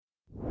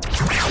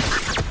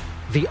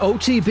The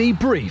OTB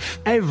Brief.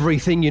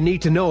 Everything you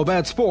need to know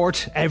about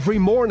sport every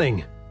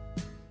morning.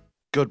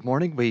 Good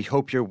morning, we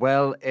hope you're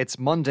well. It's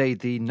Monday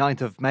the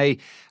 9th of May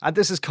and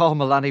this is Colm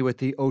Mullaney with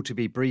the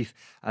OTB Brief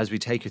as we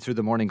take you through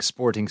the morning's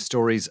sporting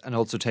stories and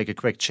also take a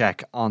quick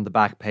check on the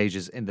back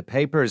pages in the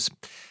papers.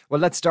 Well,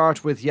 let's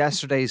start with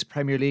yesterday's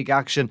Premier League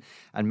action,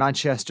 and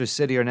Manchester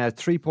City are now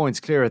 3 points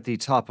clear at the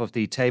top of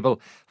the table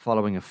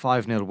following a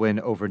 5-0 win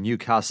over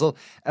Newcastle.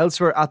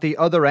 Elsewhere at the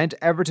other end,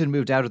 Everton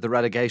moved out of the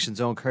relegation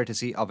zone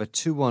courtesy of a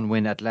 2-1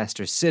 win at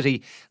Leicester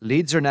City.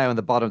 Leeds are now in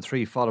the bottom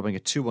three following a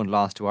 2-1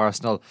 loss to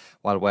Arsenal,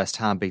 while West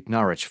Ham beat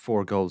Norwich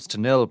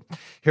 4-0.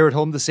 Here at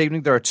home this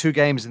evening, there are two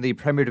games in the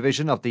Premier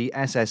Division of the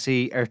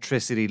SSE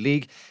Airtricity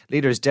League.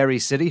 Leaders Derry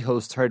City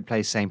host third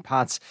place St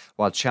Pat's,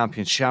 while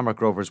champions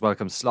Shamrock Rovers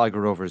welcome Sligo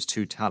Rovers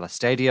to Tallaght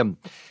Stadium.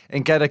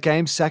 In Gaelic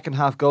games, second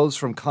half goals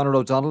from Conor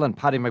O'Donnell and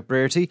Paddy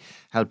McBrearty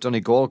helped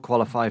Donegal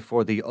qualify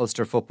for the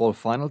Ulster football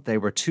final. They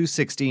were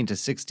 2-16 to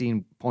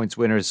 16 points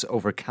winners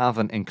over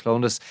Cavan in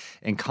Clonus.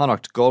 In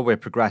Connacht, Galway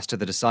progressed to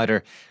the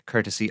decider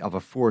courtesy of a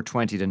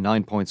 4-20 to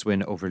 9 points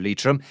win over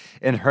Leitrim.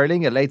 In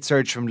hurling, a late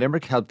surge from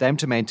Limerick helped them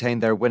to maintain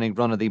their winning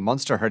run of the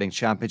Munster Hurling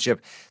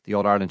Championship. The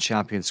All-Ireland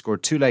champions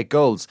scored two late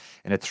goals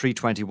in a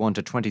 3-21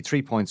 to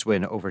 23 points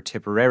win over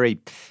Tipperary.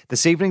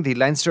 This evening, the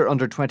Leinster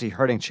Under-20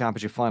 Hurling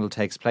Championship final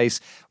takes place.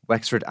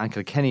 Wexford and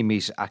Kilkenny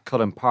meet at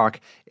Cullen Park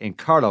in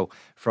Carlow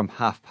from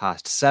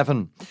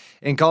 7:30.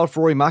 In golf,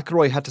 Rory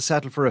McIlroy had to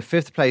settle for a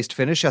fifth-placed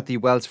finish at the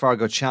Wells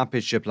Fargo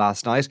Championship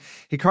last night.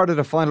 He carded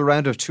a final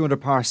round of 2 under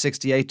par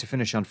 68 to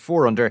finish on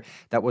 4 under.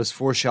 That was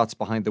 4 shots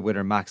behind the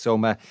winner Max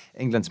Homa.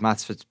 England's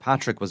Matt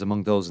Fitzpatrick was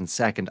among those in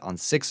second on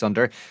 6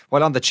 under.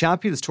 While on the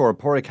Champions Tour,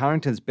 Pádraig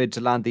Harrington's bid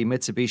to land the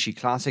Mitsubishi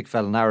Classic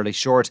fell narrowly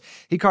short.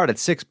 He carded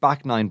 6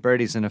 back 9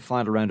 birdies in a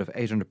final round of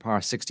 8 under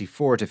par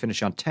 64 to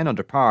finish on 10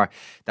 under par.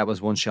 That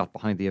was 1 shot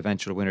behind the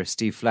eventual winner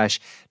Steve Flesh.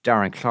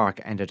 Darren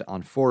Clark ended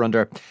on 4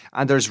 under.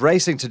 And there's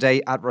racing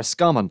today at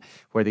Roscommon,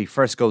 where the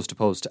first goes to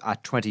post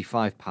at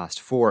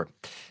 4:25.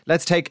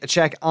 Let's take a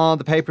check on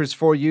the papers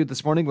for you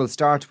this morning. We'll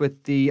start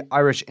with the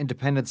Irish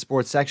Independent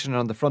Sports section, and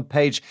on the front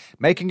page,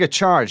 making a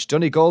charge.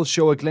 Donegal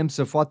show a glimpse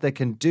of what they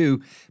can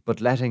do,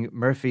 but letting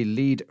Murphy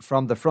lead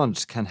from the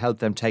front can help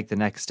them take the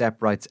next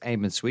step, writes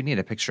Eamon Sweeney. And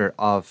a picture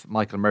of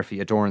Michael Murphy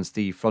adorns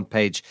the front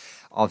page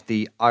of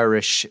the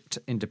Irish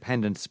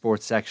Independent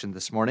Sports section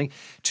this morning.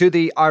 To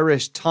the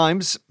Irish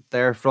Times,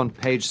 their front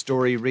page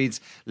story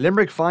reads,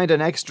 Limerick find an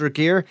extra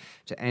gear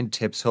to end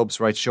Tips hopes,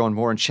 writes Sean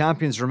Moore, and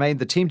champions remain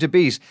the team to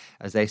beat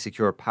as they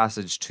secure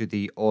passage to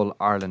the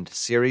All-Ireland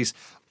series.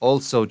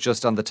 Also,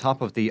 just on the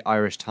top of the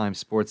Irish Times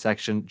sports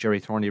section, Jerry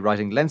Thornley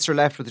writing, Leinster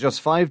left with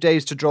just 5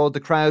 days to draw the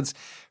crowds.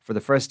 For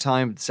the first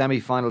time,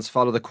 semi-finals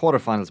follow the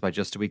quarter-finals by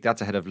just a week.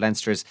 That's ahead of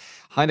Leinster's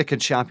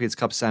Heineken Champions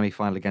Cup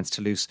semi-final against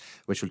Toulouse,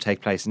 which will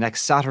take place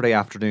next Saturday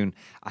afternoon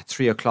at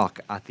 3 o'clock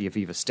at the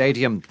Aviva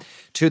Stadium.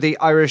 To the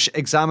Irish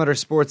Examiner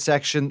sports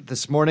section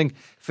this morning,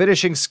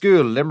 finishing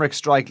school, Limerick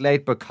strike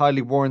late, but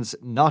Kylie warns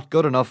not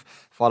good enough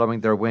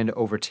following their win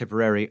over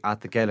Tipperary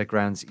at the Gaelic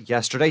grounds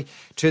yesterday.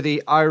 To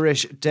the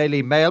Irish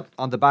Daily Mail,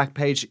 on the back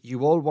page,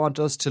 you all want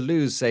us to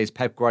lose, says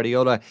Pep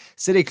Guardiola.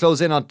 City close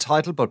in on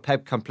title, but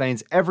Pep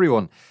complains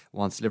everyone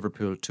wants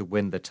Liverpool to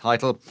win the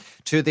title.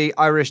 To the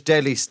Irish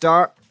Daily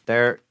Star,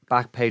 their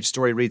back page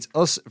story reads,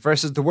 us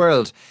versus the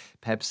world.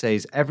 Pep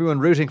says everyone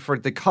rooting for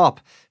the Cop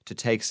to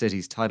take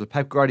City's title.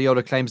 Pep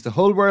Guardiola claims the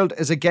whole world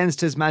is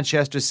against his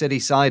Manchester City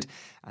side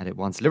and it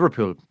wants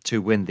Liverpool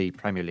to win the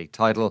Premier League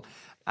title.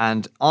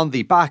 And on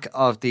the back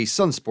of the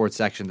Sun Sports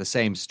section, the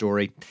same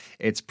story.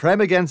 It's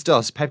Prem against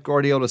us. Pep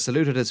Guardiola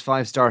saluted his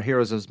 5-star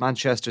heroes as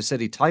Manchester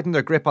City tightened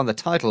their grip on the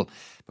title,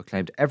 but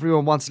claimed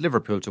everyone wants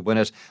Liverpool to win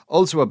it.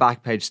 Also a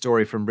back page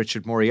story from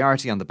Richard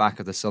Moriarty on the back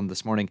of the Sun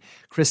this morning.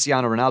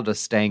 Cristiano Ronaldo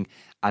staying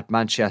at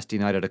Manchester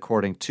United,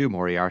 according to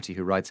Moriarty,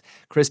 who writes,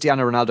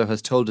 Cristiano Ronaldo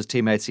has told his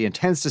teammates he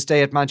intends to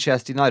stay at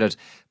Manchester United,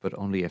 but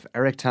only if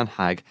Erik ten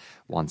Hag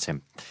wants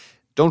him.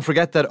 Don't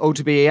forget that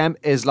OTB AM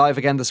is live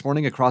again this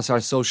morning across our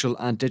social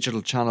and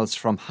digital channels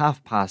from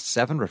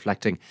 7:30,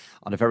 reflecting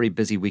on a very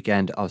busy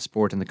weekend of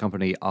sport in the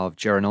company of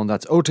Geranone.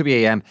 That's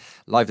OTB AM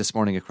live this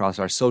morning across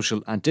our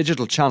social and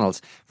digital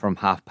channels from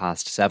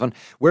 7:30.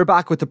 We're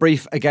back with the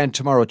brief again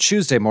tomorrow,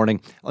 Tuesday morning.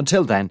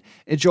 Until then,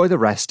 enjoy the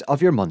rest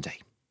of your Monday.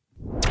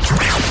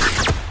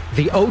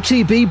 The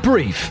OTB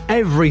Brief.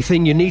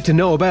 Everything you need to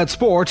know about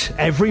sport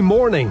every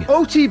morning.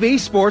 OTB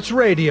Sports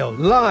Radio.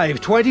 Live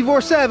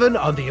 24/7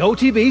 on the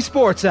OTB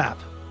Sports app.